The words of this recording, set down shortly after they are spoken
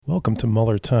Welcome to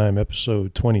Mueller Time,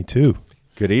 episode 22.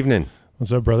 Good evening.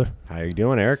 What's up, brother? How you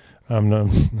doing, Eric? I'm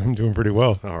doing pretty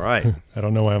well. All right. I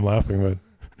don't know why I'm laughing, but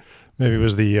maybe it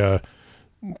was the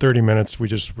 30 minutes we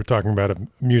just were talking about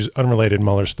unrelated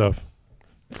Mueller stuff.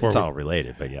 It's all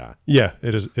related, but yeah. Yeah,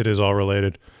 it is. It is all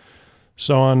related.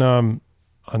 So on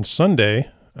Sunday,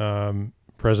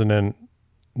 President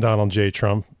Donald J.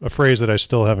 Trump, a phrase that I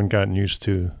still haven't gotten used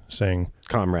to saying.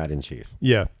 Comrade in chief.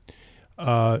 Yeah.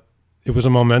 It was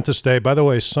a momentous day. By the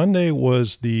way, Sunday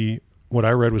was what I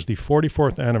read was the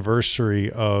 44th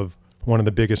anniversary of one of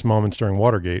the biggest moments during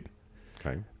Watergate.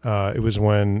 Okay. It was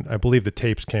when, I believe, the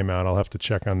tapes came out. I'll have to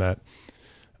check on that.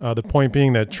 The point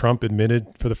being that Trump admitted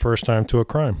for the first time to a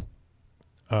crime.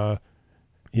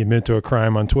 He admitted to a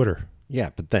crime on Twitter. Yeah,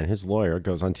 but then his lawyer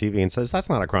goes on TV and says, that's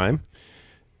not a crime.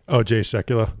 Oh, Jay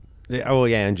Sekulow. Yeah, oh,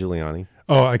 yeah, and Giuliani.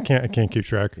 Oh, I can't keep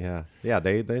track. Yeah. Yeah,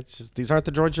 these aren't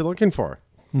the droids you're looking for.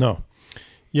 No.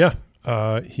 Yeah,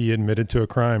 he admitted to a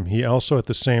crime. He also, at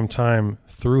the same time,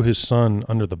 threw his son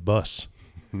under the bus.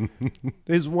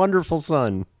 His wonderful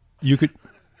son.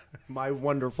 My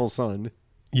wonderful son.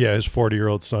 Yeah, his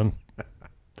 40-year-old son.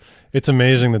 It's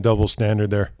amazing the double standard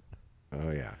there.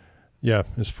 Oh, yeah. Yeah,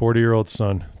 his 40-year-old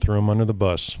son threw him under the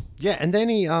bus. Yeah, and then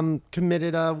he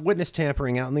committed witness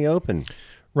tampering out in the open.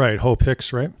 Right, Hope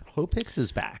Hicks, right? Hope Hicks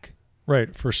is back.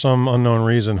 Right, for some unknown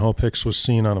reason, Hope Hicks was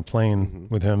seen on a plane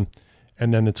with him,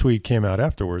 and then the tweet came out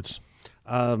afterwards.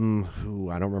 I don't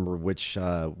remember which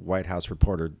White House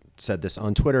reporter said this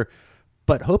on Twitter,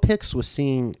 but Hope Hicks was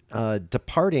seen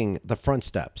departing the front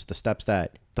steps, the steps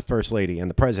that the First Lady and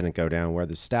the President go down, where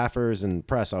the staffers and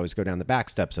press always go down the back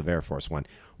steps of Air Force One.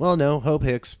 Well, no, Hope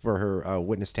Hicks, for her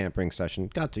witness tampering session,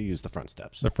 got to use the front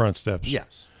steps. The front steps.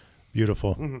 Yes.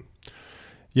 Beautiful. Mm-hmm.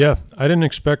 Yeah, I didn't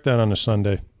expect that on a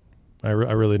Sunday. I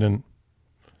really didn't.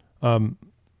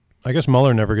 I guess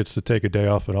Mueller never gets to take a day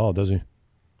off at all, does he?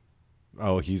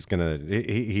 Oh, he's gonna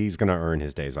earn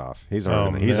his days off. He's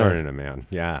earning it, man.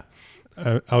 Yeah.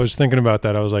 I was thinking about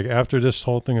that. I was like, after this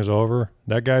whole thing is over,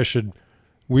 that guy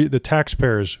the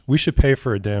taxpayers, we should pay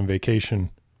for a damn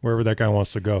vacation wherever that guy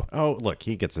wants to go. Oh, look,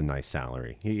 he gets a nice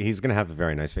salary. He's going to have a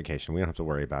very nice vacation. We don't have to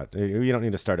worry about it. You don't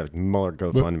need to start a Mueller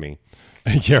GoFundMe.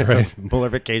 Yeah, right. Mueller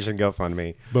vacation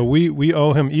GoFundMe. But we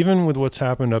owe him, even with what's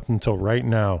happened up until right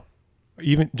now,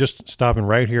 even just stopping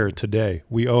right here today,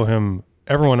 we owe him,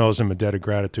 everyone owes him a debt of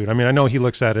gratitude. I mean, I know he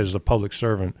looks at it as a public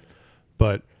servant,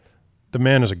 but the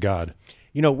man is a god.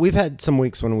 You know, we've had some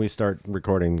weeks when we start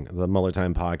recording the Mueller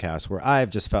Time podcast where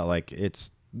I've just felt like it's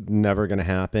never going to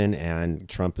happen and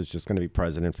Trump is just going to be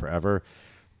president forever.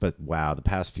 But wow, the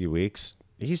past few weeks,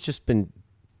 he's just been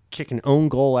kicking own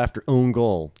goal after own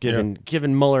goal, giving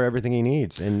Mueller everything he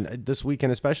needs. And this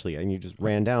weekend especially, and you just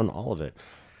ran down all of it.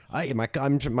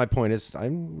 My point is,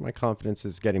 my confidence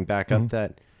is getting back up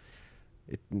that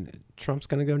Trump's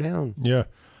going to go down. Yeah.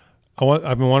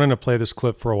 I've been wanting to play this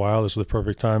clip for a while. This is the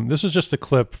perfect time. This is just a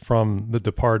clip from The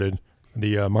Departed,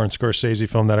 the Martin Scorsese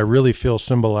film that I really feel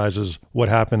symbolizes what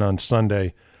happened on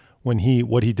Sunday when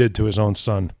what he did to his own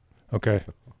son. Okay,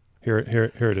 here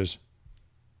it is.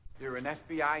 You're an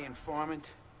FBI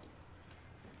informant?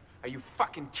 Are you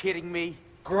fucking kidding me?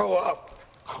 Grow up.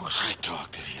 Of course I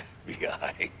talk to the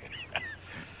FBI.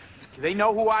 Do they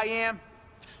know who I am?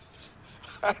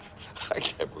 I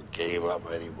never gave up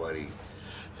anybody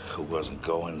who wasn't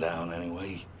going down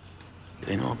anyway. Do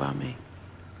they know about me?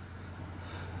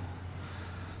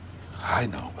 I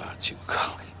know about you,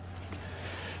 Collie.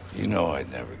 You know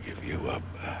I'd never give you up.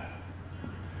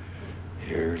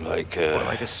 You're like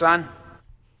a son?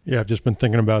 Yeah, I've just been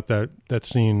thinking about that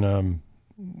scene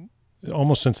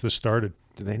almost since this started.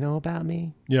 Do they know about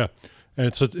me? Yeah, and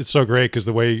it's so great because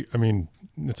the way, I mean,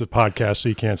 it's a podcast so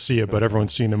you can't see it, but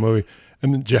everyone's seen the movie.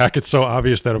 And then Jack, it's so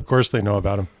obvious that of course they know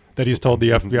about him, that he's told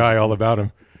the FBI all about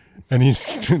him. And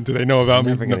do they know about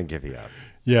me? Never going to give you up.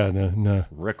 Yeah, no.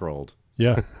 Rickrolled.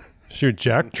 Yeah. Shoot,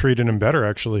 Jack treated him better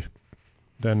actually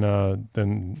than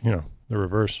the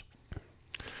reverse.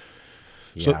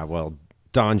 Yeah, well,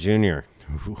 Don Jr.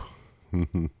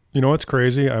 You know what's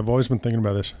crazy? I've always been thinking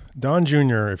about this. Don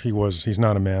Jr., he's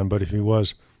not a man, but if he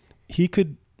was, he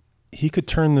could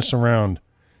turn this around.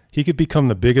 He could become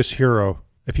the biggest hero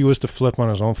if he was to flip on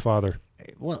his own father.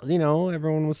 Well, you know,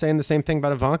 everyone was saying the same thing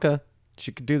about Ivanka.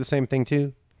 She could do the same thing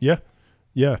too. Yeah.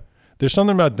 There's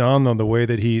something about Don though, the way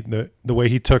that the way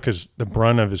he took the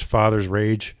brunt of his father's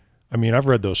rage. I mean, I've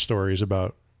read those stories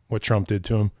about what Trump did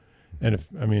to him,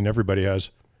 and everybody has.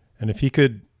 And if he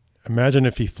could imagine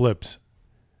if he flipped,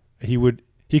 he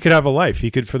could have a life.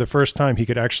 He could, for the first time, he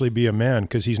could actually be a man,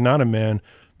 because he's not a man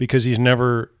because he's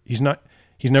never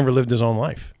lived his own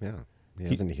life. Yeah,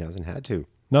 he hasn't had to.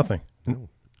 Nothing. No.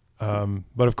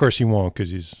 But of course he won't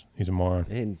because he's a moron.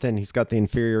 And then he's got the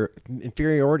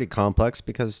inferiority complex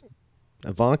because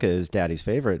Ivanka is daddy's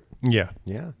favorite. Yeah.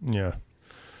 Yeah. Yeah.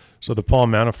 So the Paul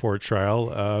Manafort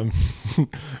trial.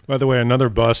 By the way, another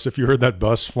bus. If you heard that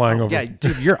bus flying over. Yeah,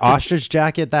 dude, your ostrich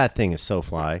jacket, that thing is so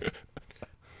fly.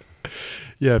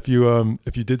 Yeah, if you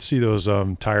did see those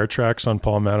tire tracks on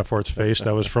Paul Manafort's face,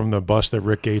 that was from the bus that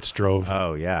Rick Gates drove.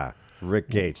 Oh yeah, Rick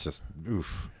Gates just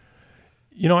oof.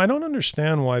 I don't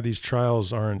understand why these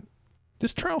trials aren't.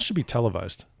 This trial should be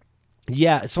televised.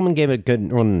 Yeah, someone gave it a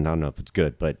good. Well, I don't know if it's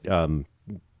good, but who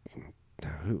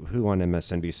on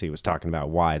MSNBC was talking about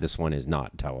why this one is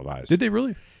not televised? Did they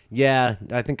really? Yeah,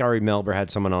 I think Ari Melber had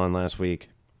someone on last week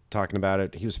talking about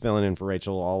it. He was filling in for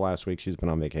Rachel all last week. She's been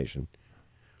on vacation.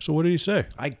 So what did he say?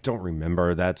 I don't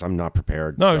remember. I'm not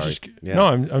prepared. No, Sorry.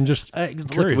 I'm just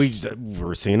curious. Look,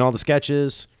 we're seeing all the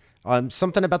sketches.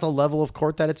 Something about the level of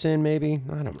court that it's in, maybe.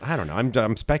 I don't know.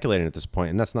 I'm speculating at this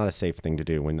point, and that's not a safe thing to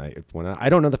do. When I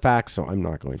don't know the facts, so I'm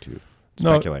not going to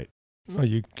speculate. No,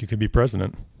 you could be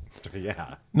president.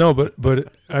 Yeah. No, but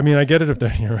I mean, I get it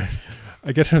if you're right.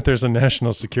 I get it if there's a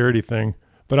national security thing,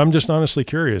 but I'm just honestly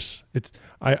curious.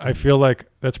 I feel like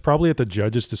that's probably at the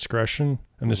judge's discretion,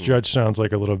 and this judge sounds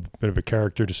like a little bit of a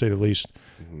character to say the least.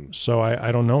 So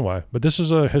I don't know why, but this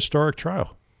is a historic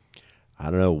trial.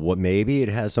 I don't know what. Maybe it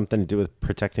has something to do with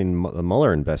protecting the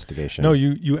Mueller investigation. No,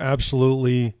 you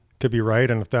absolutely could be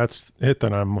right, and if that's it,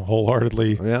 then I'm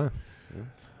wholeheartedly. Yeah.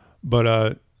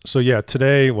 But so yeah,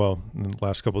 today, well, in the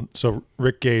last couple. So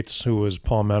Rick Gates, who was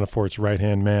Paul Manafort's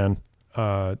right-hand man,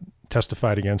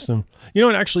 testified against him.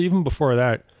 And actually, even before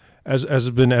that, as has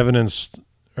been evidenced,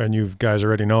 and you guys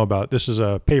already know about, this is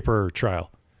a paper trial.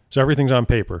 So everything's on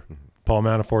paper. Paul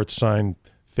Manafort signed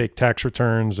fake tax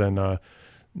returns and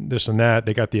this and that.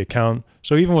 They got the account.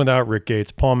 So even without Rick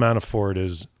Gates, Paul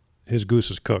Manafort his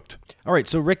goose is cooked. All right.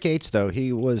 So Rick Gates, though,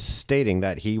 he was stating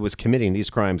that he was committing these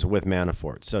crimes with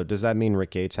Manafort. So does that mean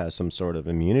Rick Gates has some sort of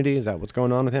immunity? Is that what's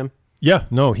going on with him? Yeah.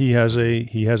 No, he has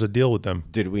a deal with them.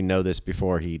 Did we know this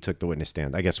before he took the witness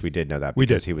stand? I guess we did know that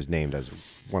because he was named as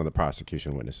one of the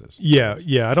prosecution witnesses.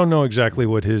 Yeah. I don't know exactly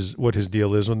what his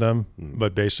deal is with them,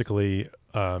 but basically,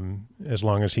 as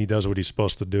long as he does what he's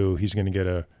supposed to do, he's going to get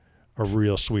a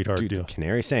real sweetheart deal.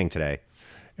 Canary sang today.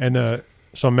 And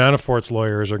so Manafort's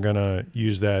lawyers are going to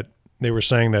use that. They were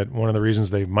saying that one of the reasons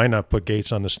they might not put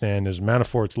Gates on the stand is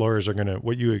Manafort's lawyers are going to,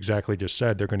 what you exactly just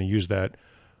said, they're going to use that.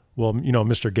 Well,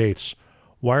 Mr. Gates,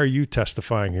 why are you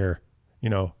testifying here?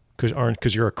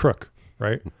 Because you're a crook,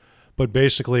 right? But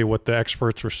basically what the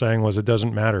experts were saying was it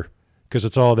doesn't matter because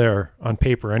it's all there on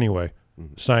paper anyway.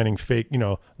 Signing fake,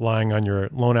 lying on your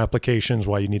loan applications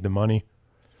while you need the money.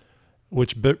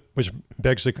 Which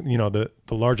begs the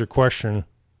larger question,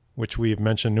 which we have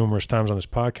mentioned numerous times on this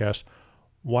podcast: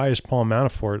 why is Paul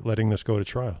Manafort letting this go to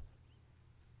trial?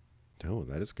 Oh,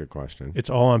 that is a good question. It's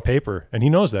all on paper, and he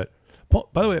knows that.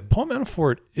 By the way, Paul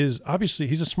Manafort is obviously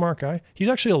he's a smart guy. He's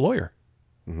actually a lawyer.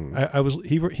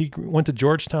 He went to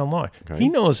Georgetown Law. Okay. He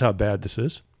knows how bad this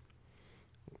is.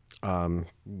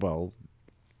 Well,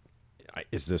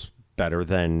 is this better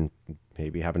than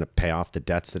maybe having to pay off the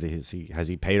debts that has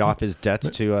he paid off his debts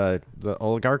to the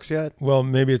oligarchs yet? Well,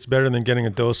 maybe it's better than getting a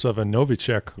dose of a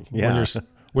Novichok. Yeah.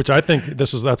 Which I think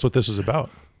that's what this is about.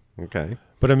 Okay.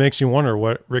 But it makes you wonder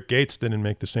what Rick Gates didn't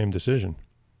make the same decision.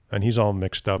 And he's all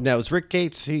mixed up. Now, is Rick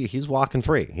Gates, he's walking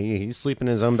free. He's sleeping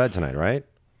in his own bed tonight, right?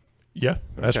 Yeah,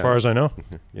 as far as I know.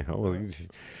 Well,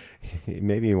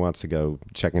 maybe he wants to go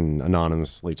check in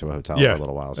anonymously to a hotel for a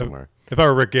little while somewhere. If I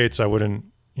were Rick Gates, I wouldn't,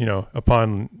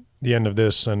 upon the end of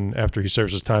this and after he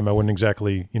serves his time, I wouldn't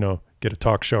exactly, get a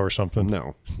talk show or something.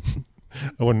 No.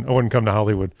 I wouldn't come to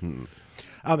Hollywood.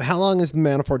 How long is the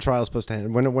Manafort trial supposed to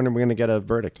end? When are we going to get a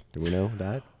verdict? Do we know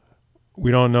that?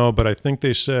 We don't know, but I think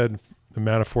they said the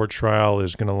Manafort trial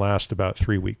is going to last about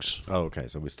 3 weeks. Oh, okay.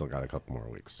 So we still got a couple more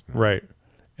weeks. Right.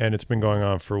 And it's been going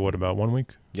on for about 1 week?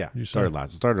 Yeah. It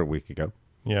started a week ago.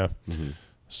 Yeah.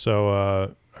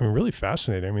 So, really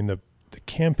fascinating. I mean, the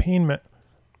campaign,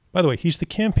 by the way, he's the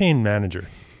campaign manager.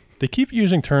 They keep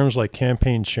using terms like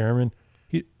campaign chairman.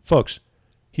 Folks,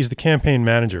 he's the campaign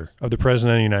manager of the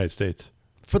President of the United States.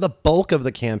 For the bulk of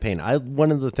the campaign,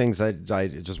 one of the things that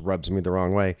it just rubs me the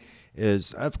wrong way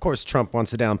is, of course, Trump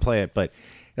wants to downplay it, but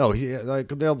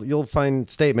you'll find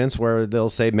statements where they'll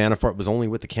say Manafort was only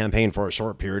with the campaign for a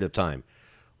short period of time.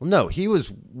 Well, no, he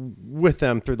was with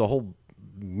them through the whole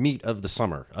meat of the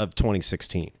summer of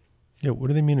 2016. Yeah, what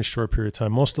do they mean a short period of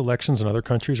time? Most elections in other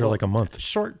countries are like a month.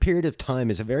 Short period of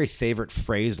time is a very favorite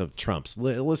phrase of Trump's.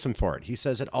 Listen for it. He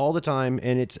says it all the time,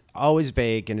 and it's always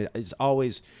vague, and it's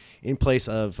always in place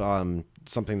of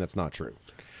something that's not true.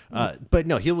 But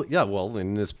no, well,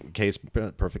 in this case,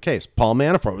 perfect case. Paul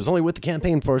Manafort was only with the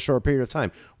campaign for a short period of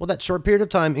time. Well, that short period of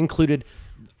time included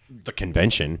the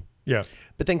convention. Yeah.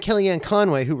 But then Kellyanne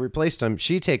Conway, who replaced him,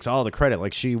 she takes all the credit.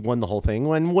 Like, she won the whole thing.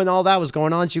 When all that was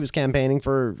going on, she was campaigning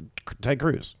for Ted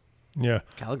Cruz. Yeah.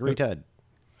 Calgary Ted.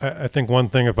 I think one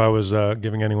thing, if I was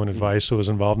giving anyone advice who was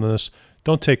involved in this,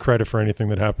 don't take credit for anything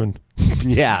that happened.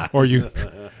 Yeah.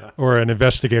 or an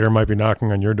investigator might be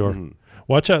knocking on your door.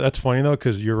 Watch out. That's funny, though,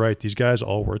 because you're right. These guys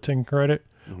all were taking credit.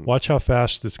 Watch how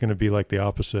fast it's going to be like the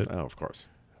opposite. Oh, of course.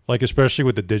 Like, especially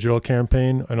with the digital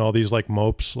campaign and all these like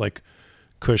mopes like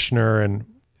Kushner and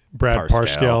Brad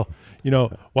Parscale.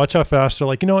 Watch how fast they're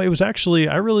like, it was actually,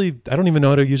 I don't even know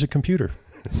how to use a computer.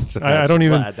 I don't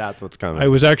even. That's what's coming. I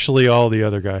was actually all the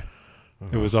other guy.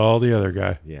 It was all the other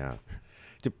guy. Yeah.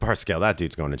 Parscale, that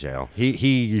dude's going to jail.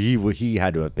 He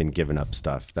had to have been giving up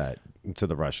stuff to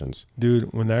the Russians.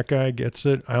 Dude, when that guy gets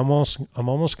it, I'm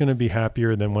almost going to be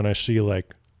happier than when I see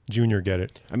like Junior get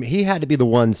it. I mean, he had to be the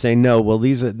one saying, no, well,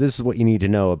 this is what you need to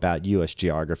know about U.S.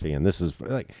 geography. And this is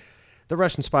like, the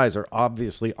Russian spies are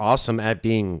obviously awesome at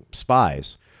being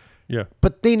spies. Yeah.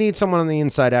 But they need someone on the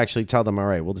inside to actually tell them, all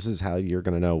right, well, this is how you're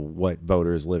going to know what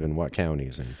voters live in what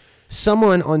counties. And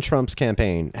someone on Trump's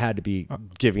campaign had to be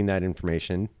giving that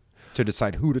information to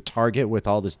decide who to target with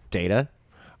all this data.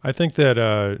 I think that...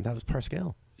 that was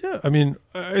Parscale. Yeah, I mean,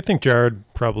 I think Jared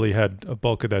probably had a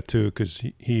bulk of that too, because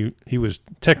he was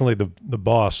technically the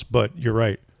boss. But you're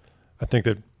right. I think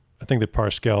that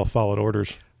Parscale followed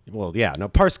orders. Well, yeah, no,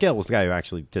 Parscale was the guy who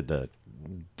actually did the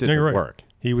right. work.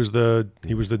 He was the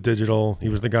digital. He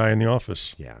was the guy in the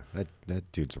office. Yeah,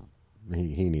 that dude's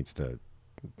he needs to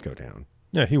go down.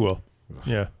 Yeah, he will. Ugh.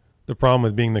 Yeah, the problem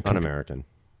with being the un-American.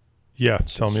 Yeah,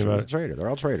 tell me about it. Traitor. They're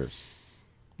all traitors.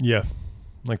 Yeah,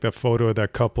 like that photo of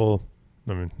that couple.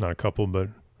 I mean, not a couple, but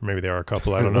maybe they are a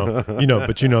couple. I don't know.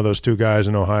 But those two guys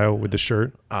in Ohio with the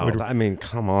shirt. Oh, I mean,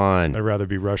 come on. I'd rather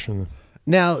be Russian.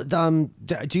 Now,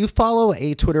 do you follow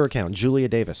a Twitter account, Julia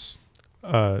Davis?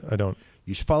 I don't.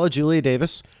 You should follow Julia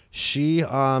Davis. She,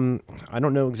 I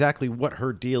don't know exactly what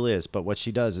her deal is, but what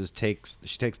she does is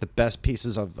she takes the best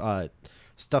pieces of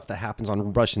stuff that happens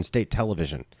on Russian state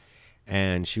television,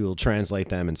 and she will translate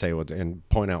them and say and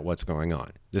point out what's going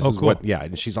on. This is cool.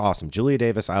 And she's awesome. Julia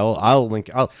Davis. I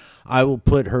will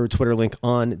put her Twitter link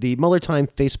on the Mueller Time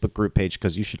Facebook group page,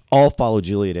 because you should all follow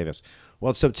Julia Davis.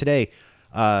 Well, so today,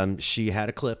 she had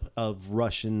a clip of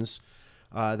Russians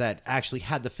that actually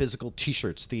had the physical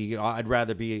T-shirts. I'd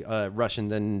rather be Russian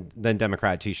than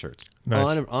Democrat T-shirts.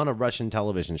 Nice. on a Russian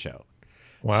television show.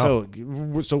 Wow.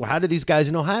 So how do these guys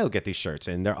in Ohio get these shirts?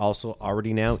 And they're also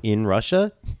already now in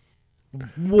Russia.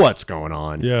 What's going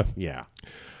on? Yeah. Yeah.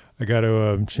 I got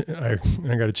to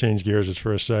I got to change gears just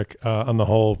for a sec on the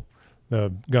whole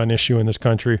gun issue in this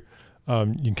country.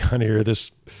 You kind of hear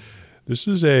this. This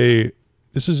is a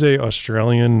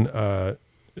Australian.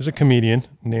 Is a comedian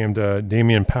named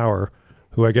Damien Power,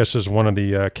 who I guess is one of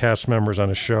the cast members on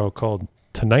a show called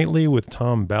Tonightly with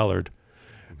Tom Ballard.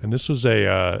 And this was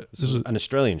this is an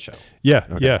Australian show. Yeah,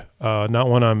 okay. Yeah, not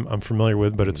one I'm familiar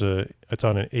with, but it's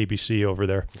on an ABC over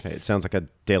there. Okay, it sounds like a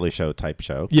Daily Show type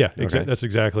show. Yeah, okay. That's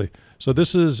exactly. So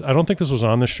this is, I don't think this was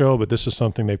on the show, but this is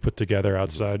something they put together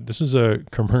outside. This is a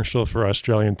commercial for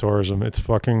Australian tourism. It's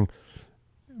fucking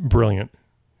brilliant.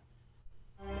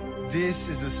 This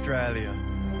is Australia.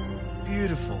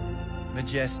 Beautiful,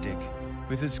 majestic,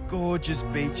 with its gorgeous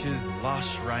beaches,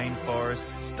 lush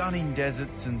rainforests, stunning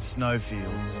deserts and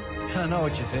snowfields. I know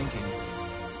what you're thinking.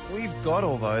 We've got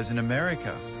all those in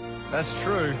America. That's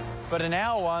true. But in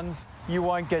our ones, you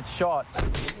won't get shot.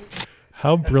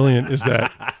 How brilliant is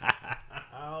that?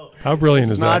 How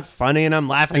brilliant is that? It's not funny and I'm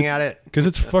laughing at it. Because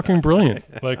it's fucking brilliant.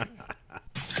 Like,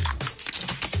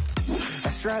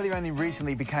 Australia only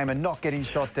recently became a not getting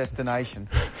shot destination.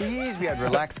 For years we had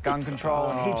relaxed gun control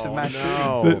and heaps of mass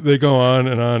shootings. They go on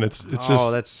and on. It's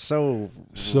just that's so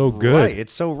good. Right.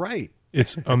 It's so right.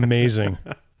 It's amazing.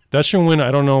 That should win. I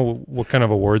don't know what kind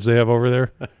of awards they have over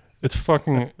there. It's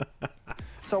fucking.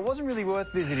 So it wasn't really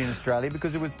worth visiting Australia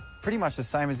because it was pretty much the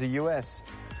same as the US.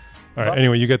 All right.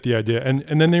 Anyway, you get the idea,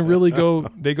 and then they really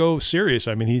go serious.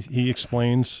 I mean, he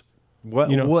explains what.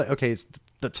 Okay, it's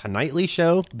the Tonightly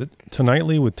show. The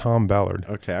Tonightly with Tom Ballard.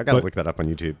 Okay, I gotta look that up on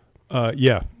YouTube.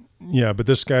 Yeah. But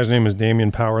this guy's name is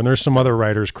Damien Power, and there's some other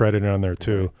writers credited on there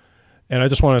too. And I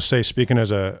just want to say, speaking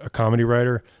as a comedy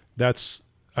writer, that's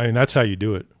how you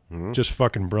do it. Mm-hmm. Just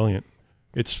fucking brilliant.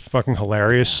 It's fucking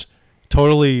hilarious.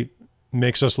 Totally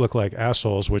makes us look like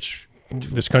assholes, which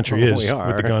this country is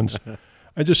with the guns.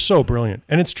 It's just so brilliant,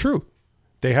 and it's true.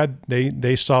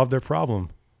 They solved their problem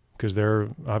because they're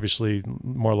obviously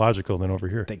more logical than over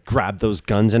here. They grabbed those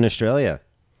guns in Australia.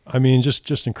 I mean,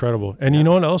 just incredible. And you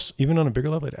know what else? Even on a bigger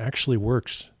level, it actually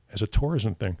works as a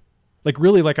tourism thing. Like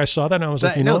really, like I saw that and I was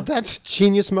like, that's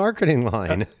genius marketing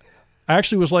line. I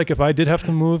actually was like, if I did have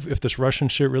to move, if this Russian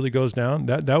shit really goes down,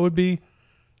 that would be.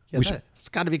 It's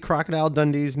got to be Crocodile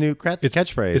Dundee's new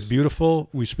catchphrase. It's beautiful.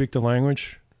 We speak the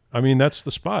language. I mean, that's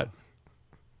the spot.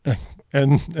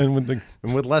 and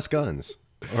with less guns.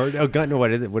 Or a gun. What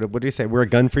do you say? We're a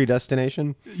gun-free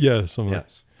destination. Yeah.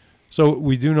 Yes. So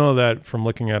we do know that from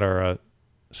looking at our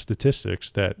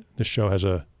statistics that the show has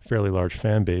a fairly large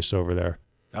fan base over there.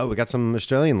 Oh, we got some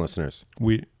Australian listeners.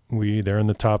 They're in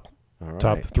the top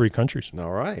 3 countries.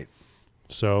 All right.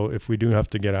 So if we do have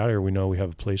to get out of here, we know we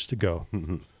have a place to go.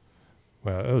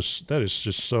 Wow, that is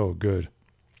just so good.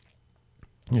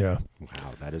 Yeah.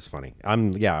 Wow, that is funny.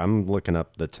 I'm looking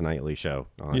up the Tonightly show.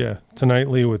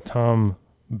 Tonightly with Tom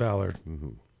Ballard.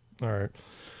 Mm-hmm. All right.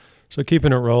 So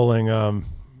keeping it rolling,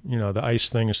 the ICE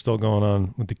thing is still going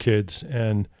on with the kids,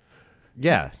 and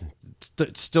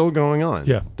it's still going on.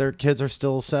 Yeah, their kids are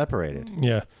still separated.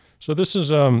 Yeah. So this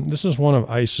is one of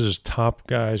ICE's top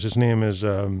guys. His name is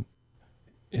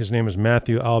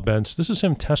Matthew Albence. This is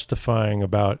him testifying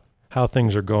about how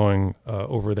things are going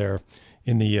over there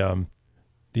in the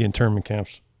internment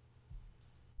camps.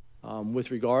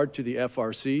 With regard to the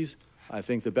FRCs, I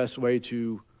think the best way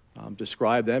to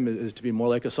describe them is to be more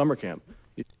like a summer camp.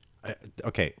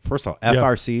 Okay, first of all,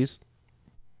 FRCs?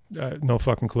 No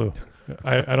fucking clue.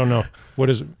 I don't know. What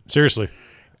is it? Seriously.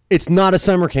 It's not a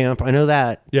summer camp. I know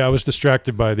that. Yeah, I was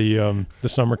distracted by the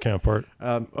summer camp part.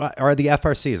 Are the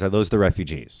FRCs, are those the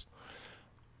refugees?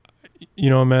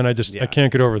 Man, I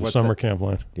can't get over the summer camp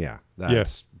line. Yeah.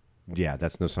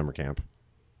 That's no summer camp.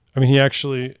 I mean, he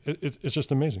actually, it's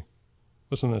just amazing.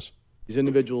 Listen to this. These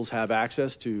individuals have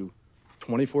access to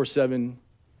 24/7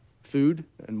 food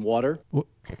and water.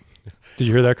 Did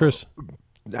you hear that, Chris?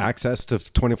 Access to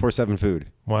 24/7 food.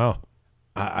 Wow.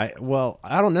 I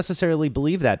don't necessarily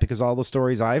believe that because all the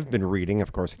stories I've been reading,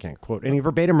 of course I can't quote any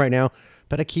verbatim right now,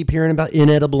 but I keep hearing about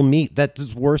inedible meat that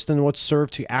is worse than what's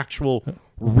served to actual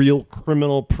real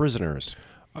criminal prisoners.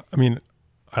 I mean,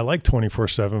 I like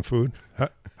 24/7 food.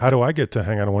 How do I get to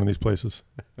hang out at one of these places?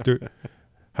 Dude,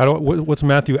 what's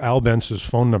Matthew Albence's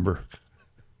phone number?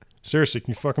 Seriously,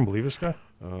 can you fucking believe this guy?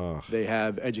 They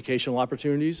have educational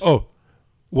opportunities. Oh,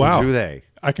 wow. Do they?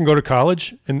 I can go to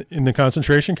college in the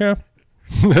concentration camp?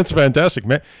 That's fantastic.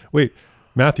 Wait,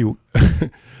 Matthew,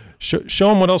 show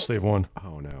them what else they've won.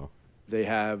 Oh, no. They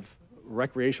have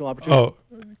recreational opportunities.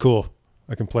 Oh, cool.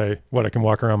 I can play, I can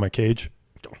walk around my cage?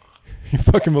 You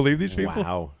fucking believe these people?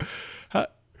 Wow.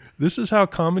 This is how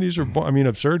comedies are born. I mean,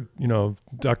 absurd,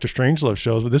 Dr. Strangelove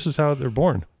shows, but this is how they're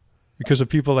born. Because of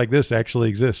people like this actually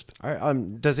exist.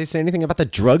 Does he say anything about the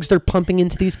drugs they're pumping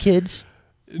into these kids?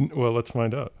 Well, let's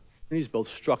find out. He's both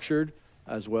structured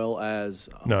as well as...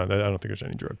 No, I don't think there's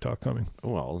any drug talk coming.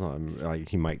 Well,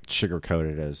 he might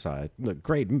sugarcoat it as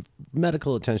great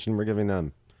medical attention we're giving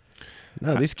them.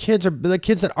 No, these kids are the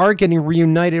kids that are getting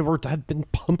reunited or have been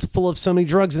pumped full of so many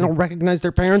drugs they don't recognize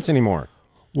their parents anymore.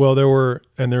 Well,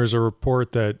 there's a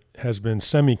report that has been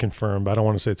semi-confirmed, but I don't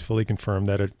want to say it's fully confirmed,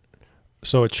 that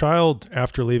so a child,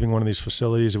 after leaving one of these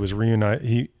facilities, it was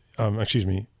reunited.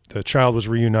 The child was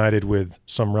reunited with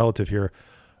some relative here.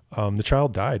 The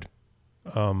child died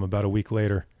about a week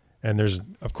later. And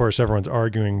of course, everyone's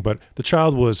arguing, but the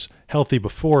child was healthy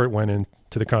before it went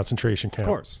into the concentration camp. Of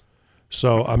course.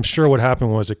 So I'm sure what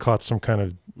happened was it caught some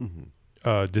kind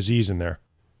of disease in there,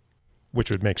 which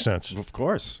would make sense. Of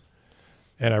course.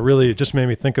 And it just made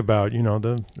me think about,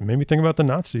 the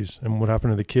Nazis and what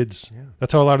happened to the kids. Yeah.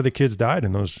 That's how a lot of the kids died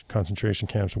in those concentration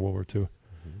camps in World War II.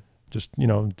 Mm-hmm. Just,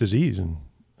 disease. And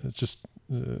it's just,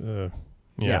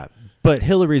 yeah. But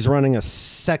Hillary's running a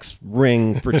sex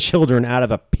ring for children out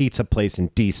of a pizza place in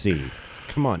D.C.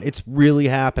 Come on. It's really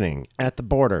happening at the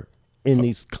border in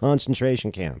these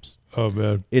concentration camps. Oh,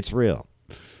 man. It's real.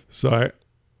 So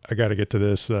I got to get to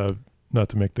this, not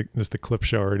to make this the clip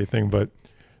show or anything, but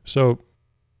so...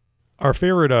 Our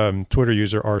favorite Twitter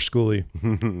user, R. Schooley,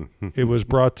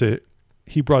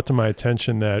 he brought to my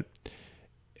attention that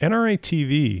NRA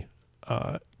TV,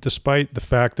 despite the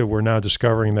fact that we're now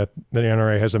discovering that the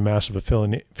NRA has a massive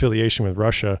affiliation with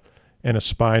Russia and a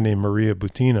spy named Maria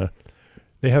Butina,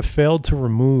 they have failed to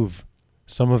remove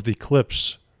some of the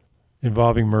clips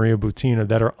involving Maria Butina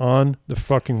that are on the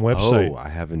fucking website. Oh, I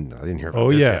didn't hear about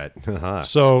this yet.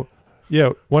 So...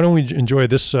 yeah, why don't we enjoy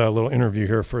this little interview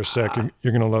here for a sec?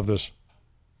 You're going to love this.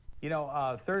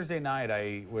 Thursday night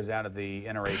I was out at the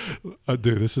NRA.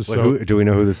 Dude, this is do we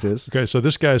know who this is? Okay, so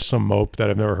this guy's some mope that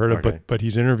I've never heard of, but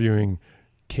he's interviewing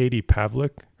Katie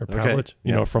Pavlich or Pavlich,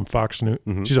 you Yeah. know, from Fox News.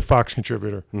 She's a Fox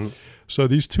contributor. So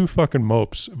these two fucking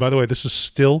mopes, by the way, this is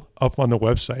still up on the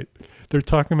website. They're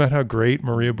talking about how great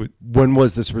Maria. When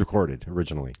was this recorded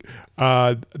originally?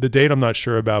 The date I'm not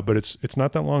sure about, but it's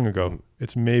not that long ago.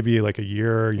 It's maybe like a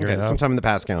year and a half. Sometime in the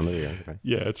past calendar year. Okay.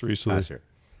 Yeah, it's recently. Last year.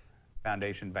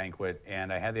 Foundation banquet,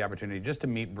 and I had the opportunity just to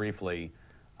meet briefly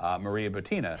Maria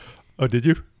Butina, Oh, did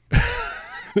you?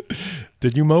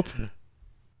 Did you mope?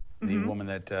 the woman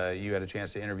that you had a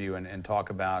chance to interview and talk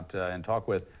about and talk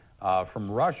with from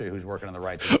Russia, who's working on the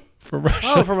right to From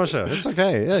Russia? Oh, from Russia. It's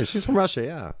okay. Yeah, she's from Russia.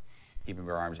 Yeah. keep and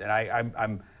bear arms. And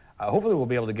I'm hopefully we'll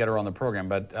be able to get her on the program,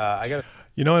 but I got.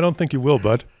 You know, I don't think you will,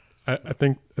 bud. I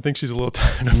think she's a little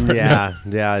tired of it.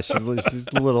 Yeah. She's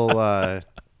a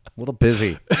little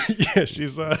busy. Yeah,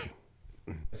 she's.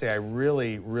 Say I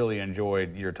really, really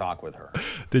enjoyed your talk with her.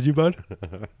 Did you, bud?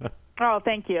 Oh,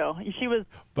 thank you. She was.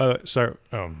 By the way, sorry.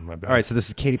 Oh, my bad. All right, so this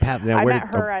is Katie Pavlich. Now, I where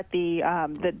met did, her at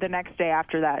the next day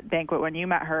after that banquet when you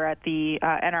met her at the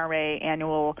NRA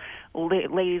annual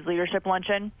Ladies Leadership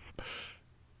Luncheon.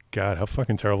 God, how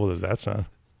fucking terrible does that sound?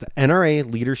 the NRA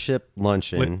leadership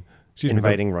luncheon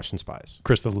inviting Russian spies.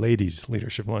 Chris, the ladies'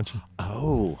 leadership luncheon.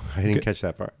 Oh, I didn't catch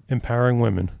that part. Empowering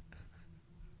women.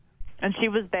 And she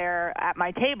was there at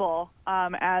my table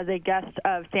as a guest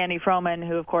of Sandy Froman,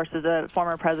 who, of course, is a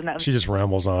former president. She just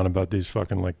rambles on about these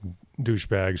fucking, like,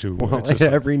 douchebags who... Well, just,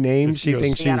 every name she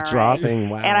thinks she's dropping.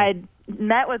 Wow. And I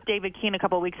met with David Keene a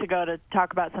couple of weeks ago to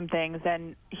talk about some things,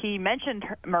 and he mentioned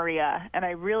Maria, and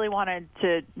I really wanted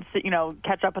to,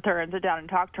 catch up with her and sit down and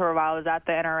talk to her while I was at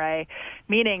the NRA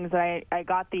meetings. I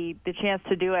got the chance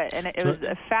to do it, and it was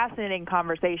a fascinating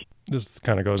conversation. This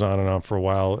kind of goes on and on for a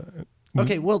while.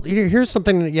 Okay, well, here's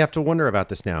something that you have to wonder about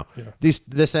this now. Yeah. This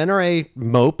NRA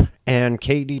mope and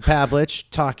Katie Pavlich,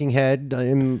 talking head,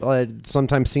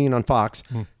 sometimes seen on Fox,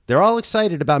 they're all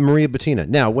excited about Maria Butina.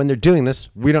 Now, when they're doing this,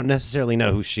 we don't necessarily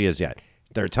know who she is yet.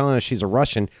 They're telling us she's a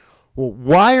Russian. Well,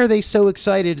 why are they so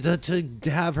excited to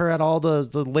have her at all the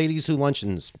ladies who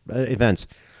luncheons events?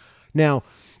 Now,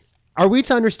 are we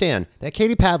to understand that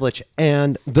Katie Pavlich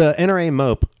and the NRA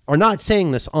mope are not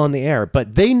saying this on the air,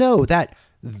 but they know that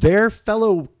their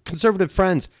fellow conservative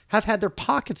friends have had their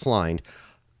pockets lined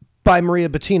by Maria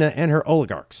Butina and her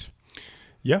oligarchs?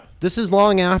 Yeah. This is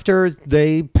long after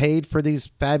they paid for these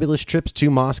fabulous trips to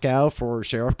Moscow for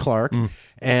Sheriff Clark.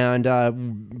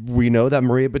 And we know that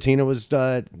Maria Butina was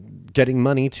getting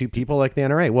money to people like the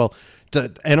NRA. Well, the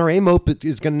NRA mope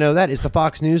is going to know that. Is the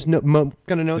Fox News mope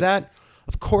going to know that?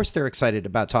 Of course they're excited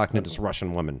about talking to this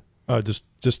Russian woman. Just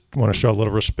want to show a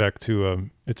little respect to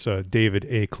it's David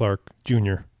A. Clark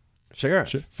Jr.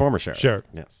 Sheriff. Former sheriff. Sheriff.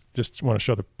 Yes. Just want to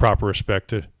show the proper respect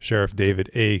to Sheriff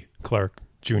David A. Clark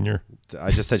Jr. I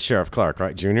just said Sheriff Clark,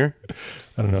 right? Junior?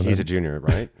 I don't know. He's a junior,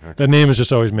 right? Okay. That name has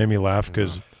just always made me laugh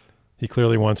because he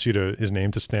clearly wants his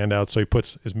name to stand out. So he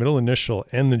puts his middle initial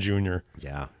and the junior.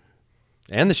 Yeah.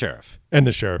 And the sheriff. And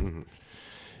the sheriff.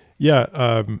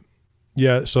 Yeah.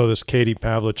 Yeah, so this Katie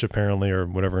Pavlich apparently, or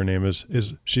whatever her name is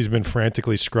she's been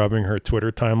frantically scrubbing her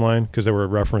Twitter timeline because there were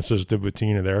references to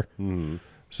Butina there.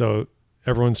 So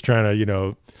everyone's trying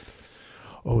to,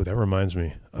 oh, that reminds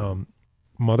me.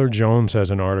 Mother Jones has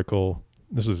an article.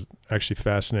 This is actually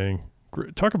fascinating.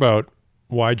 Talk about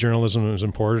why journalism is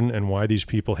important and why these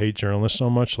people hate journalists so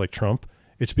much, like Trump.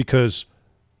 It's because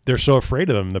they're so afraid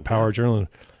of them, the power of journalism.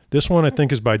 This one, I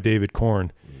think, is by David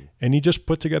Korn. And he just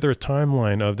put together a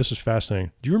timeline of, this is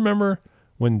fascinating. Do you remember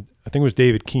when, I think it was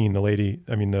David Keene,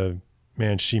 the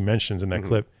man she mentions in that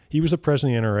clip, he was the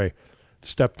president of the NRA,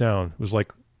 stepped down. It was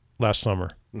like last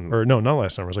summer. Or no, not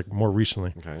last summer. It was like more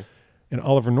recently. Okay. And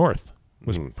Oliver North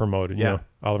was promoted. Yeah.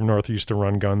 Oliver North used to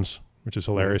run guns, which is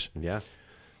hilarious. Yeah.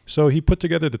 So he put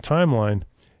together the timeline,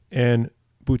 and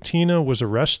Butina was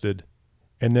arrested.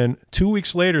 And then 2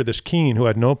 weeks later, this Keene, who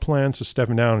had no plans to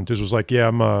stepping down, just was like, yeah,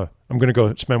 I'm going to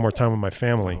go spend more time with my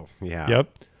family. Oh, yeah.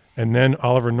 Yep. And then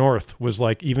Oliver North was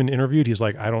like, even interviewed, he's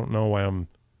like, I don't know why I'm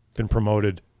been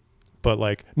promoted. But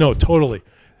like, no, totally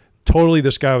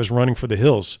this guy was running for the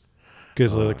hills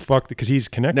because he's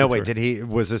connected No, to wait, her.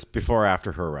 was this before or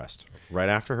after her arrest? Right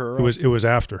after her arrest? It was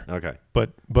after. Okay.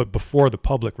 But before the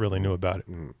public really knew about it.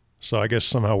 So I guess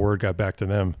somehow word got back to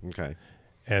them. Okay.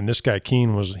 And this guy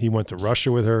Keene he went to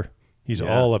Russia with her. He's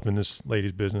all up in this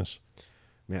lady's business.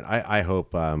 Man, I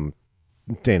hope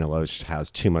Dana Loesch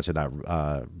has too much of that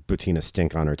Butina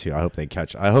stink on her too. I hope they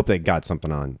got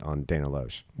something on Dana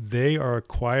Loesch. They are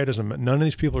quiet as none of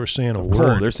these people are saying a Oh,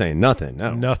 word. they're saying nothing.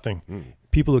 No. Nothing.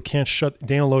 People who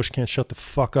Dana Loesch can't shut the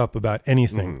fuck up about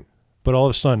anything. But all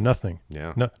of a sudden, nothing.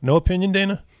 Yeah. No opinion,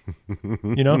 Dana?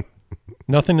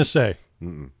 Nothing to say.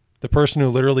 The person who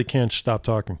literally can't stop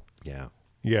talking. Yeah.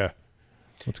 Yeah.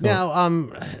 What's going on?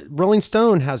 Now, Rolling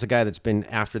Stone has a guy that's been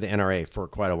after the NRA for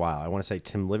quite a while. I want to say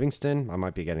Tim Livingston. I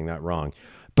might be getting that wrong.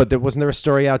 But wasn't there a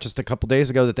story out just a couple days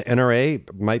ago that the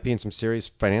NRA might be in some serious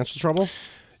financial trouble?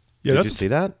 Yeah, Did you see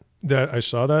that? That I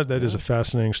saw that. That is a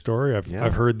fascinating story.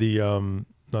 I've heard the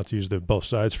not to use the both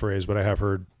sides phrase, but I have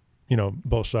heard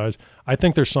both sides. I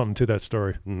think there's something to that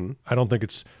story. Mm-hmm. I don't think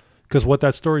it's because what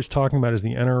that story is talking about is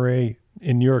the NRA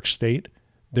in New York State.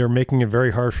 They're making it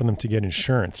very hard for them to get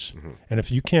insurance. Mm-hmm. And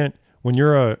if you can't, when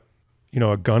you're a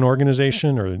gun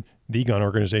organization or the gun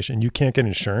organization, you can't get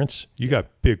insurance, you got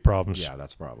big problems. Yeah,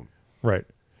 that's a problem. Right.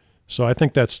 So I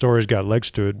think that story's got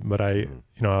legs to it, but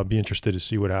I'll be interested to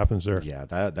see what happens there. Yeah,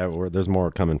 there's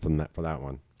more coming from that for that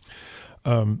one.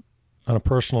 On a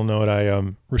personal note,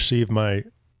 I received my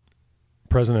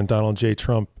President Donald J.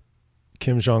 Trump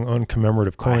Kim Jong-un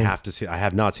commemorative coin. I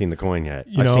have not seen the coin yet.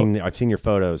 I've seen your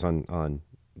photos on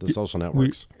the social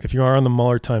networks. If you are on the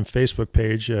Mueller Time Facebook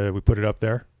page, we put it up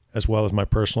there, as well as my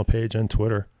personal page and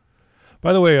Twitter.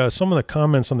 By the way, some of the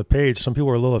comments on the page, some people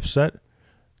were a little upset.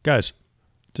 Guys,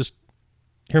 just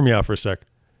hear me out for a sec.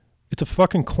 It's a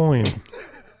fucking coin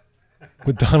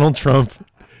with Donald Trump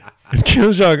and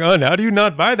Kim Jong-un. How do you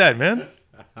not buy that, man?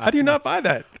 How do you not buy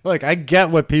that? Look, I get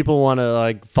what people want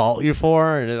to fault you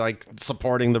for and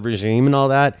supporting the regime and all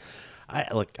that.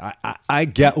 I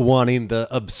get wanting the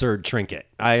absurd trinket.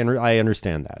 I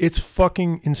understand that. It's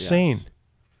fucking insane. Yes.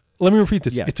 Let me repeat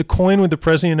this. Yeah. It's a coin with the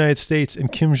President of the United States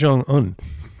and Kim Jong-un.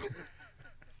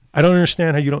 I don't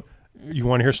understand how you don't... You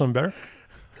want to hear something better?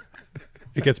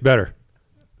 It gets better.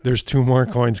 There's 2 more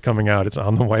coins coming out. It's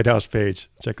on the White House page.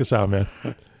 Check this out, man.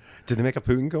 Did they make a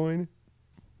Putin coin?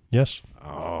 Yes.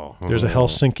 Oh. There's a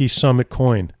Helsinki Summit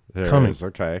coin coming. Is.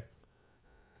 Okay.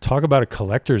 Talk about a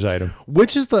collector's item.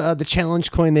 Which is the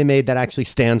challenge coin they made that actually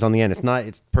stands on the end?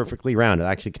 It's perfectly round. It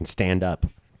actually can stand up.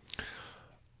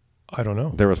 I don't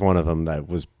know. There was one of them that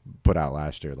was put out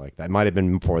last year like that. Might have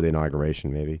been before the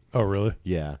inauguration, maybe. Oh, really?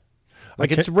 Yeah.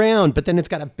 It's round, but then it's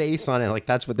got a base on it.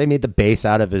 That's what they made the base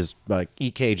out of his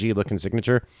EKG looking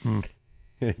signature.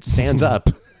 It stands up.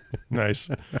 Nice.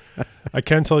 I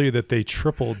can tell you that they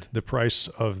tripled the price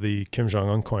of the Kim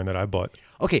Jong-un coin that I bought.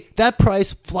 Okay, that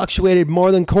price fluctuated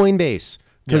more than Coinbase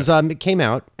because it came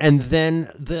out and then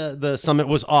the summit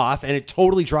was off and it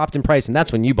totally dropped in price, and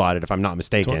that's when you bought it, if I'm not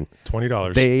mistaken.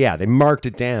 $20. They marked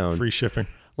it down. Free shipping.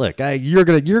 Look, you're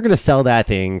gonna sell that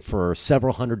thing for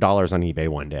several $100s on eBay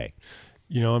one day.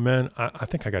 You know, man, I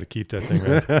think I got to keep that thing,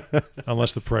 man.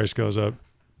 Unless the price goes up.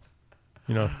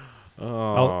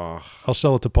 I'll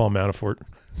sell it to Paul Manafort.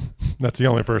 That's the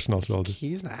only person I'll sell it to.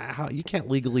 You can't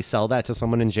legally sell that to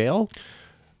someone in jail.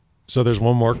 So there's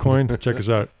one more coin. Check this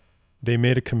out. They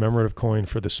made a commemorative coin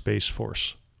for the Space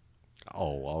Force.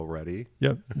 Oh, already?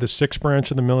 Yep. The 6th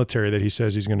branch of the military that he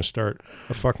says he's going to start.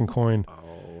 A fucking coin.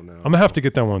 Oh, no. I'm going to have to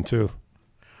get that one, too.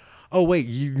 Oh, wait.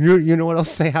 You know what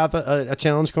else they have a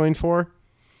challenge coin for?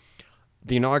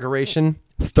 The inauguration,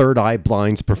 Third Eye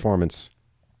Blind's performance.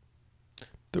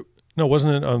 No,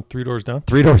 wasn't it on 3 Doors Down?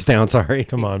 3 Doors Down, sorry.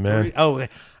 Come on, man.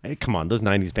 Come on. Those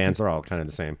 90s bands are all kind of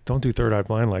the same. Don't do Third Eye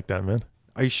Blind like that, man.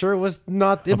 Are you sure it was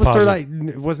not? It was Third Eye.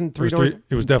 It wasn't 3 Doors.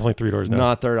 It was definitely 3 Doors Down.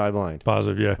 Not Third Eye Blind.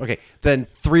 Positive, yeah. Okay, then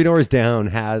 3 Doors Down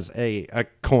has a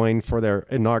coin for their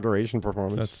inauguration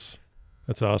performance.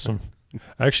 That's awesome.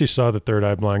 I actually saw the Third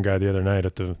Eye Blind guy the other night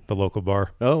at the local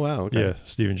bar. Oh, wow. Okay. Yeah,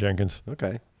 Stephen Jenkins.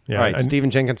 Okay. Yeah, all right,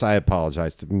 Stephen Jenkins, I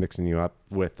apologize for mixing you up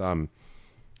with the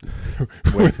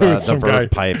some Verve guy.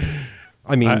 pipe.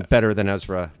 I mean, better than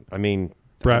Ezra. I mean,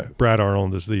 Brad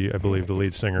Arnold is I believe the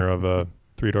lead singer of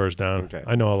 3 Doors Down. Okay.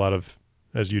 I know a lot of,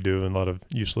 as you do, and a lot of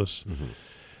useless.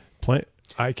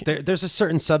 There's a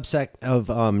certain subset of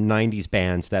 90s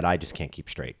bands that I just can't keep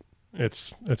straight.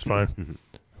 It's fine.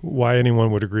 Why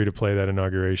anyone would agree to play that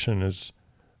inauguration is,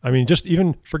 I mean, just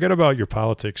even forget about your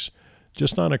politics.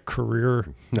 Just on a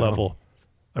career level,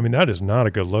 I mean, that is not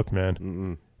a good look, man.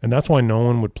 Mm-mm. And that's why no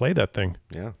one would play that thing.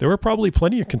 Yeah. There were probably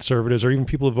plenty of conservatives or even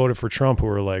people who voted for Trump who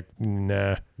were like,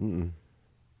 nah. Mm-mm.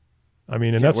 I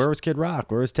mean, and where was Kid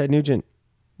Rock? Where was Ted Nugent?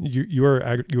 You are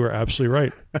absolutely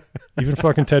right. Even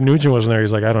fucking Ted Nugent wasn't there.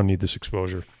 He's like, I don't need this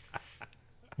exposure.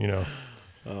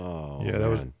 Oh, yeah,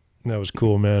 man. that was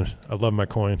cool, man. I love my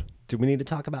coin. Do we need to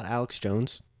talk about Alex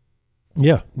Jones?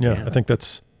 Yeah. I think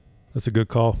that's a good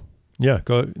call. Yeah,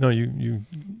 go. No, you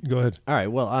go ahead. All right.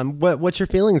 Well, what's your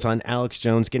feelings on Alex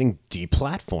Jones getting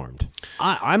deplatformed?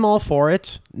 I'm all for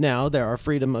it. Now there are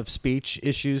freedom of speech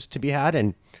issues to be had,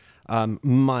 and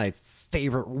my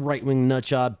favorite right-wing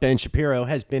nutjob, Ben Shapiro,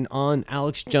 has been on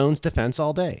Alex Jones' defense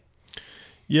all day.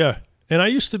 Yeah, and I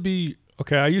used to be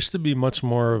much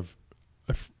more of.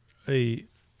 a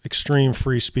extreme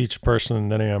free speech person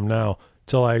than I am now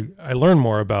till I learned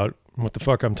more about what the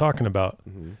fuck I'm talking about.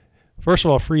 Mm-hmm. First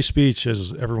of all, free speech,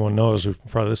 as everyone knows who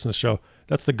probably listen to the show,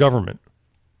 that's the government.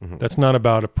 Mm-hmm. That's not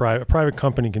about a private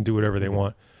company can do whatever they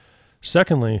want.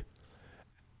 Secondly,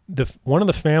 one of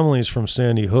the families from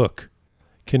Sandy Hook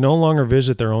can no longer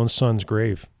visit their own son's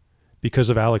grave because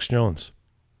of Alex Jones,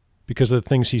 because of the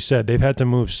things he said. They've had to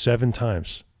move 7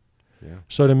 times. Yeah.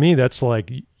 So to me, that's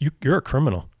like, you're a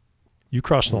criminal. You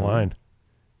crossed the line.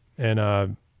 And I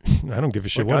don't give a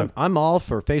shit. Look, I'm all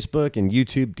for Facebook and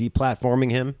YouTube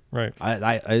deplatforming him. Right.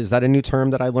 Is that a new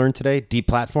term that I learned today?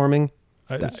 Deplatforming?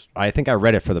 I think I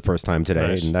read it for the first time today,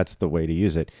 nice. And that's the way to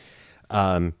use it.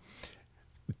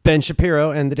 Ben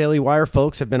Shapiro and the Daily Wire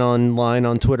folks have been online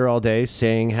on Twitter all day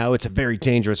saying how it's a very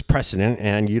dangerous precedent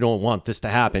and you don't want this to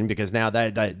happen because now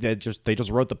they just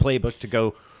wrote the playbook to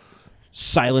go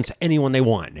silence anyone they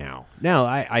want now. Now,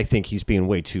 I think he's being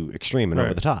way too extreme and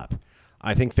over the top.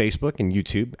 I think Facebook and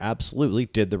YouTube absolutely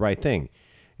did the right thing.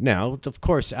 Now, of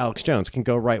course, Alex Jones can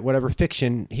go write whatever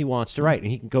fiction he wants to write,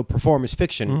 and he can go perform his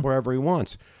fiction wherever he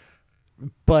wants.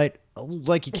 But,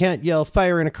 like, you can't yell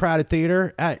fire in a crowded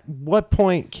theater. At what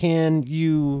point can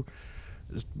you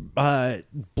blur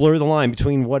the line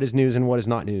between what is news and what is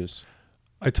not news?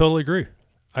 I totally agree.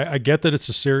 I get that it's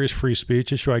a serious free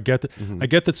speech issue. I get that. I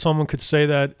get that someone could say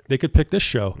that. They could pick this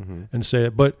show and say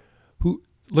it. But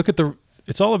look at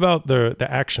it's all about the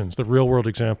actions, the real world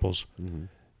examples.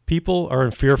 People are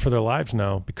in fear for their lives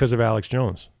now because of Alex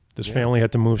Jones. This family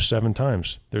had to move 7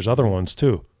 times. There's other ones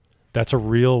too. That's a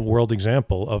real world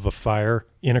example of a fire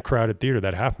in a crowded theater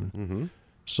that happened.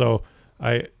 So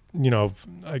I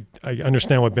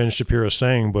understand what Ben Shapiro is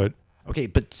saying, but okay,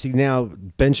 but see now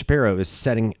Ben Shapiro is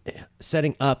setting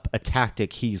up a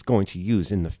tactic he's going to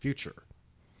use in the future.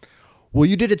 Well,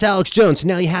 you did it to Alex Jones, so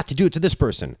now you have to do it to this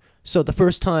person. So the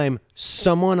first time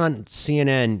someone on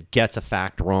CNN gets a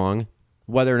fact wrong,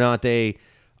 whether or not they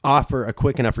offer a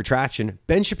quick enough retraction,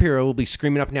 Ben Shapiro will be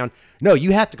screaming up and down, no,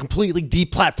 you have to completely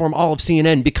deplatform all of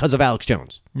CNN because of Alex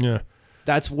Jones. Yeah.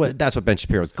 That's what Ben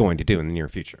Shapiro is going to do in the near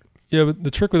future. Yeah, but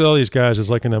the trick with all these guys is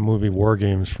like in that movie War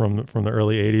Games from the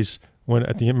early 80s, when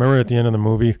at the end of the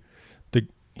movie,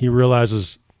 he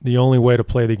realizes the only way to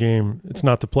play the game, it's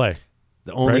not to play.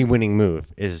 The only winning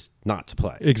move is not to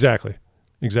play. Exactly.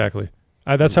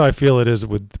 That's how I feel it is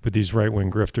with these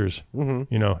right-wing grifters.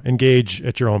 You know, engage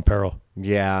at your own peril.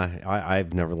 Yeah,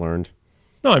 I've never learned.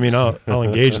 No, I mean, I'll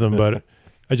engage them, but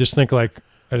I just think like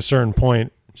at a certain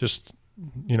point, just,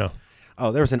 you know.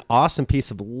 Oh, there was an awesome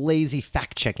piece of lazy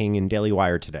fact-checking in Daily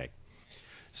Wire today.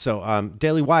 So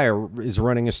Daily Wire is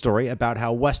running a story about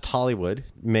how West Hollywood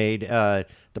made the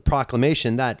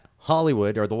proclamation that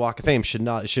Hollywood or the Walk of Fame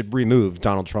should remove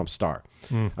Donald Trump's star.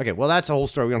 Okay, well, that's a whole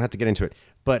story. We don't have to get into it.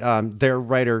 But their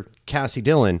writer, Cassie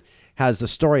Dillon, has the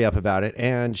story up about it,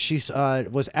 and she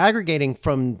was aggregating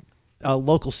from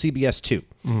local CBS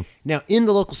 2. Now, in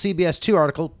the local CBS 2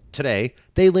 article today,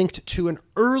 they linked to an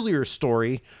earlier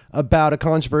story about a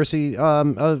controversy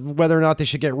of whether or not they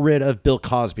should get rid of Bill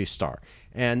Cosby's star.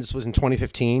 And this was in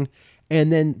 2015.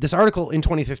 And then this article in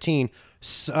 2015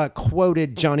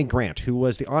 quoted Johnny Grant, who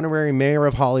was the honorary mayor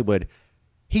of Hollywood.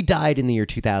 He died in the year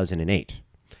 2008.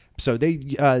 So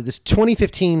this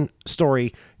 2015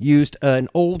 story used an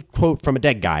old quote from a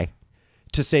dead guy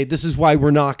to say this is why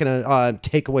we're not going to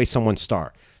take away someone's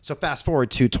star. So fast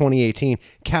forward to 2018,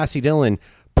 Cassie Dillon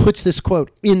puts this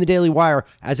quote in the Daily Wire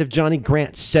as if Johnny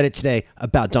Grant said it today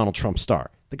about Donald Trump's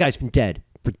star. The guy's been dead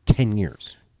for 10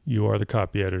 years. You are the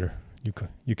copy editor.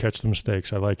 You catch the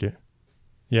mistakes. I like it.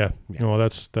 Yeah. Well,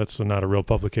 that's not a real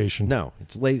publication. No,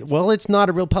 it's late. Well, it's not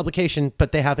a real publication,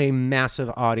 but they have a massive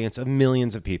audience of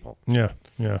millions of people. Yeah.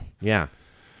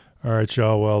 All right,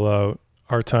 y'all. Well,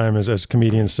 our time is, as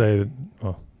comedians say,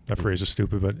 well, that phrase is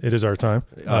stupid, but it is our time.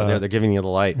 They're giving you the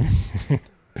light.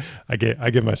 I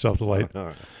give myself the light.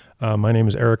 My name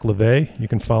is Eric LeVay. You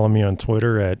can follow me on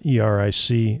Twitter at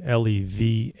EricLevai.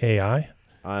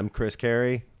 I'm Chris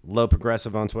Carey, Low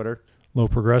Progressive on Twitter. Low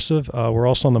Progressive. We're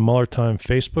also on the Mueller Time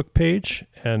Facebook page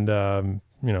and,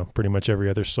 pretty much every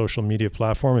other social media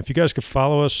platform. If you guys could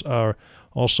follow us,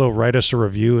 also write us a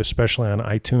review, especially on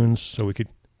iTunes, so we could.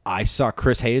 I saw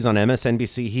Chris Hayes on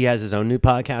MSNBC. He has his own new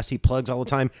podcast he plugs all the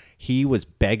time. He was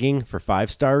begging for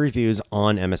 5-star reviews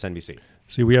on MSNBC.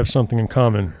 See, we have something in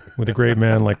common with a great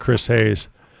man like Chris Hayes.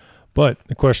 But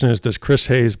the question is, does Chris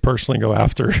Hayes personally go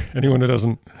after anyone who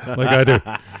doesn't, like I do,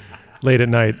 late at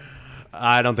night?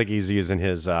 I don't think he's using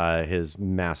his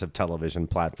massive television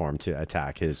platform to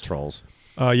attack his trolls.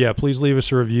 Please leave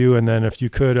us a review. And then if you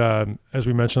could, as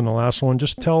we mentioned in the last one,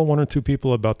 just tell 1 or 2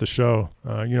 people about the show.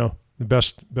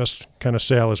 the best kind of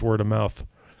sale is word of mouth.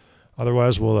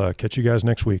 Otherwise, we'll catch you guys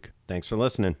next week. Thanks for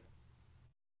listening.